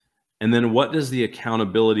And then what does the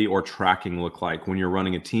accountability or tracking look like when you're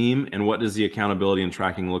running a team? And what does the accountability and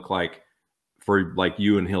tracking look like for like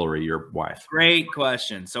you and Hillary, your wife? Great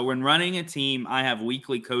question. So when running a team, I have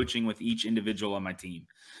weekly coaching with each individual on my team.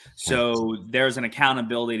 So there's an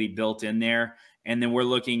accountability built in there. And then we're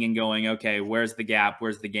looking and going, okay, where's the gap?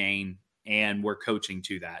 Where's the gain? And we're coaching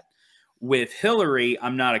to that. With Hillary,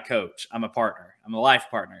 I'm not a coach. I'm a partner. I'm a life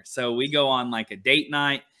partner. So we go on like a date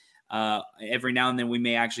night. Every now and then we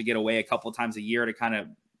may actually get away a couple of times a year to kind of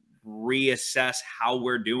reassess how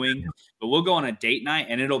we're doing. But we'll go on a date night,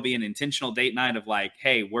 and it'll be an intentional date night of like,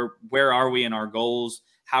 hey, where are we in our goals?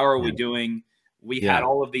 How are we doing? We had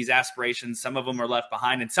all of these aspirations. Some of them are left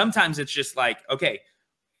behind. And sometimes it's just like, okay,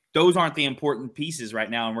 those aren't the important pieces right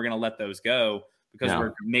now, and we're going to let those go because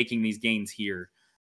we're making these gains here.